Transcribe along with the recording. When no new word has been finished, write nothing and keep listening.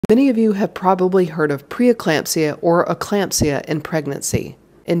Many of you have probably heard of preeclampsia or eclampsia in pregnancy.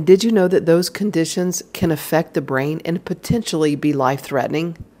 And did you know that those conditions can affect the brain and potentially be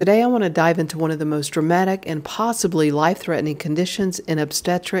life-threatening? Today I want to dive into one of the most dramatic and possibly life-threatening conditions in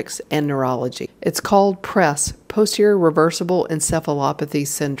obstetrics and neurology. It's called PRES, Posterior Reversible Encephalopathy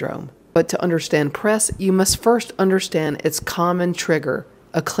Syndrome. But to understand PRES, you must first understand its common trigger,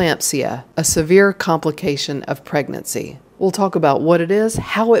 eclampsia, a severe complication of pregnancy. We'll talk about what it is,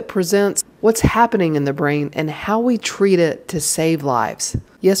 how it presents, what's happening in the brain, and how we treat it to save lives.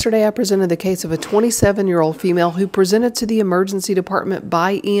 Yesterday, I presented the case of a 27-year-old female who presented to the emergency department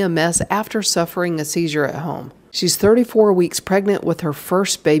by EMS after suffering a seizure at home. She's 34 weeks pregnant with her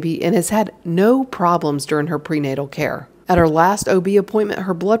first baby and has had no problems during her prenatal care. At her last OB appointment,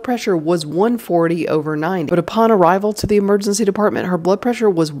 her blood pressure was 140/90, but upon arrival to the emergency department, her blood pressure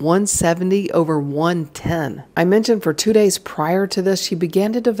was 170/110. I mentioned for 2 days prior to this, she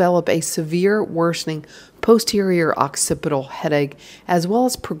began to develop a severe worsening posterior occipital headache, as well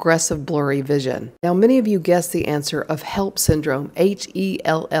as progressive blurry vision. Now, many of you guessed the answer of HELLP syndrome,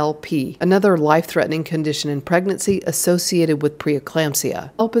 HELLP, another life-threatening condition in pregnancy associated with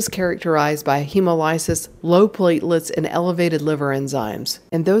preeclampsia. HELLP is characterized by hemolysis, low platelets, and elevated liver enzymes.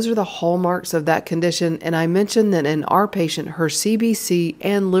 And those are the hallmarks of that condition, and I mentioned that in our patient, her CBC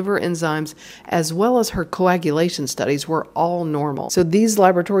and liver enzymes, as well as her coagulation studies, were all normal. So these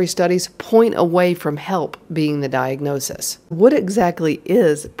laboratory studies point away from HELLP being the diagnosis. What exactly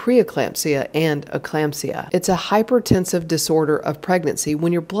is preeclampsia and eclampsia? It's a hypertensive disorder of pregnancy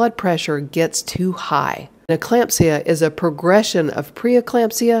when your blood pressure gets too high. Eclampsia is a progression of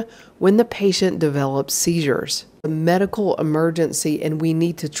preeclampsia when the patient develops seizures. A medical emergency, and we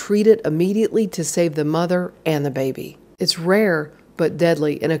need to treat it immediately to save the mother and the baby. It's rare but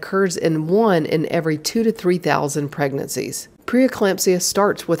deadly and occurs in 1 in every 2,000 to 3,000 pregnancies. Preeclampsia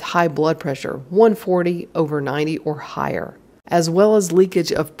starts with high blood pressure, 140/90 or higher, as well as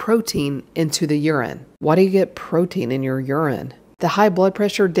leakage of protein into the urine. Why do you get protein in your urine? The high blood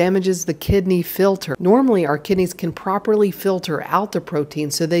pressure damages the kidney filter. Normally, our kidneys can properly filter out the protein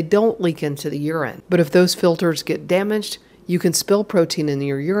so they don't leak into the urine. But if those filters get damaged, you can spill protein in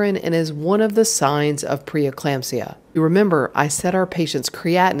your urine and is one of the signs of preeclampsia. You remember, I said our patient's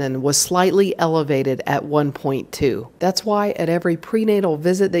creatinine was slightly elevated at 1.2. That's why at every prenatal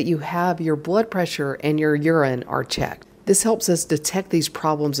visit that you have, your blood pressure and your urine are checked. This helps us detect these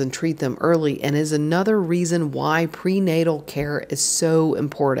problems and treat them early, and is another reason why prenatal care is so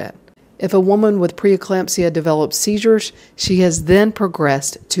important. If a woman with preeclampsia develops seizures, she has then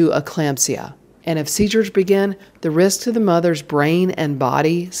progressed to eclampsia. And if seizures begin, the risk to the mother's brain and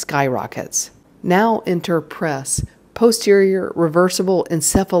body skyrockets. Now enter PRES, Posterior Reversible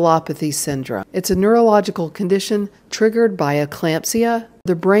Encephalopathy Syndrome. It's a neurological condition triggered by eclampsia.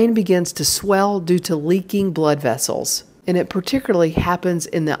 The brain begins to swell due to leaking blood vessels, and it particularly happens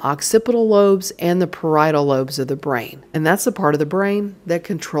in the occipital lobes and the parietal lobes of the brain. And that's the part of the brain that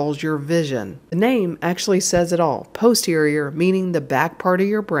controls your vision. The name actually says it all. Posterior, meaning the back part of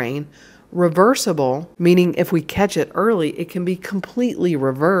your brain. Reversible, meaning if we catch it early, it can be completely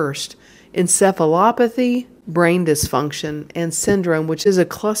reversed. Encephalopathy, brain dysfunction, and syndrome, which is a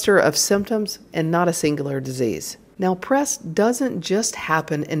cluster of symptoms and not a singular disease. Now, PRES doesn't just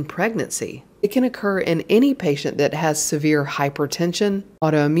happen in pregnancy. It can occur in any patient that has severe hypertension,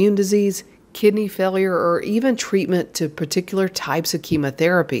 autoimmune disease, kidney failure, or even treatment to particular types of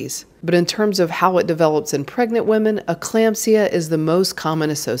chemotherapies. But in terms of how it develops in pregnant women, eclampsia is the most common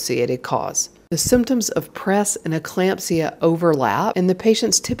associated cause. The symptoms of PRES and eclampsia overlap, and the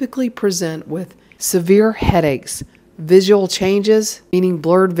patients typically present with severe headaches, visual changes, meaning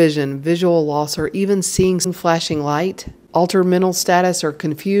blurred vision, visual loss, or even seeing flashing light, altered mental status or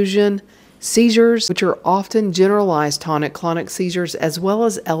confusion, seizures, which are often generalized tonic-clonic seizures, as well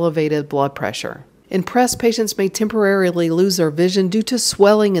as elevated blood pressure. In PRES, patients may temporarily lose their vision due to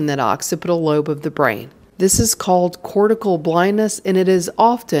swelling in the occipital lobe of the brain. This is called cortical blindness, and it is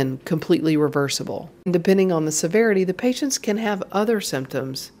often completely reversible. And depending on the severity, the patients can have other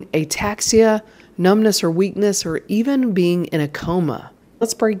symptoms: ataxia, numbness or weakness, or even being in a coma.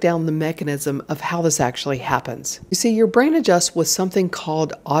 Let's break down the mechanism of how this actually happens. You see, your brain adjusts with something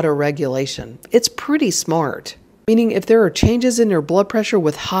called autoregulation. It's pretty smart, meaning if there are changes in your blood pressure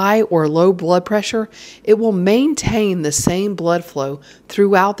with high or low blood pressure, it will maintain the same blood flow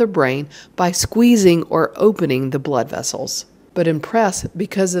throughout the brain by squeezing or opening the blood vessels. But in PRES,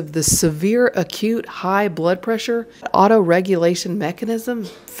 because of the severe acute high blood pressure, autoregulation mechanism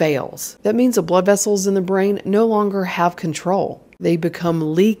fails. That means the blood vessels in the brain no longer have control. They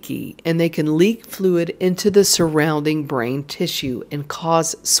become leaky, and they can leak fluid into the surrounding brain tissue and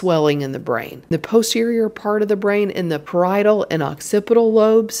cause swelling in the brain. The posterior part of the brain in the parietal and occipital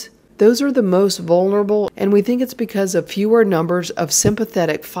lobes, those are the most vulnerable, and we think it's because of fewer numbers of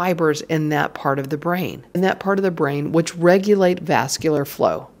sympathetic fibers in that part of the brain, which regulate vascular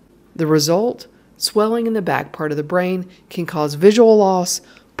flow. The result? Swelling in the back part of the brain can cause visual loss,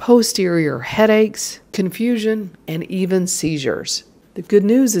 posterior headaches, confusion, and even seizures. The good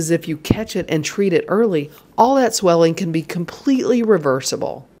news is if you catch it and treat it early, all that swelling can be completely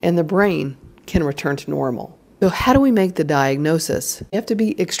reversible, and the brain can return to normal. So how do we make the diagnosis? You have to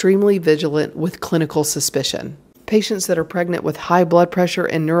be extremely vigilant with clinical suspicion. Patients that are pregnant with high blood pressure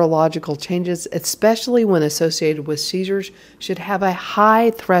and neurological changes, especially when associated with seizures, should have a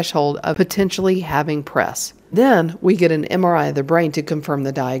high threshold of potentially having PRES. Then we get an MRI of the brain to confirm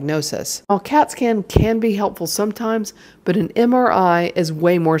the diagnosis. While CAT scan can be helpful sometimes, but an MRI is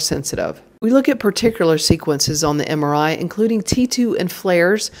way more sensitive. We look at particular sequences on the MRI, including T2 and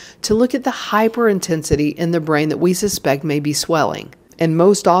flares, to look at the hyperintensity in the brain that we suspect may be swelling. And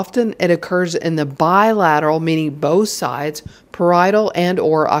most often it occurs in the bilateral, meaning both sides, parietal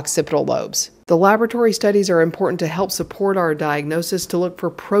and/or occipital lobes. The laboratory studies are important to help support our diagnosis, to look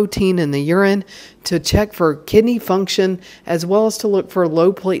for protein in the urine, to check for kidney function, as well as to look for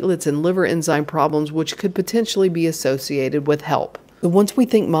low platelets and liver enzyme problems, which could potentially be associated with HELP. So once we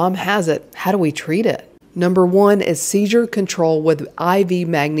think mom has it, how do we treat it? Number one is seizure control with IV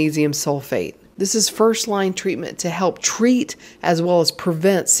magnesium sulfate. This is first-line treatment to help treat as well as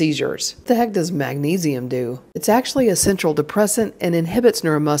prevent seizures. What the heck does magnesium do? It's actually a central depressant and inhibits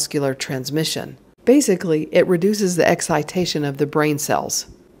neuromuscular transmission. Basically, it reduces the excitation of the brain cells.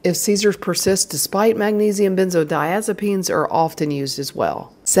 If seizures persist despite magnesium, benzodiazepines are often used as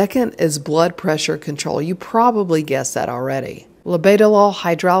well. Second is blood pressure control. You probably guessed that already. Labetalol,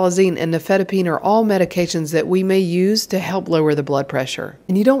 hydralazine, and nifedipine are all medications that we may use to help lower the blood pressure.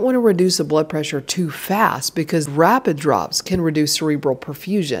 And you don't want to reduce the blood pressure too fast because rapid drops can reduce cerebral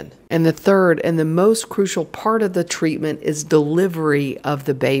perfusion. And the third and the most crucial part of the treatment is delivery of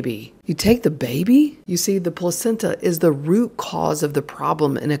the baby. You take the baby? You see, the placenta is the root cause of the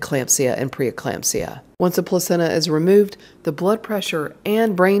problem in eclampsia and preeclampsia. Once the placenta is removed, the blood pressure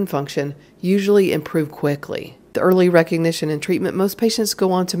and brain function usually improve quickly. The early recognition and treatment, most patients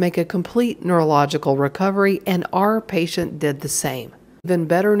go on to make a complete neurological recovery, and our patient did the same. Even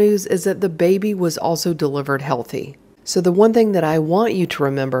better news is that the baby was also delivered healthy. So the one thing that I want you to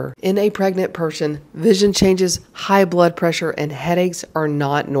remember, in a pregnant person, vision changes, high blood pressure, and headaches are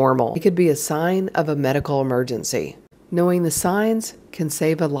not normal. It could be a sign of a medical emergency. Knowing the signs can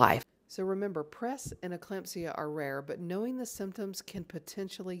save a life. So remember, PRES and eclampsia are rare, but knowing the symptoms can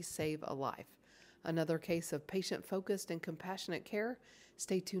potentially save a life. Another case of patient-focused and compassionate care.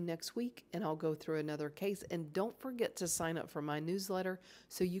 Stay tuned next week, and I'll go through another case. And don't forget to sign up for my newsletter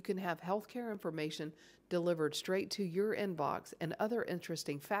so you can have healthcare information delivered straight to your inbox and other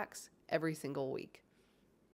interesting facts every single week.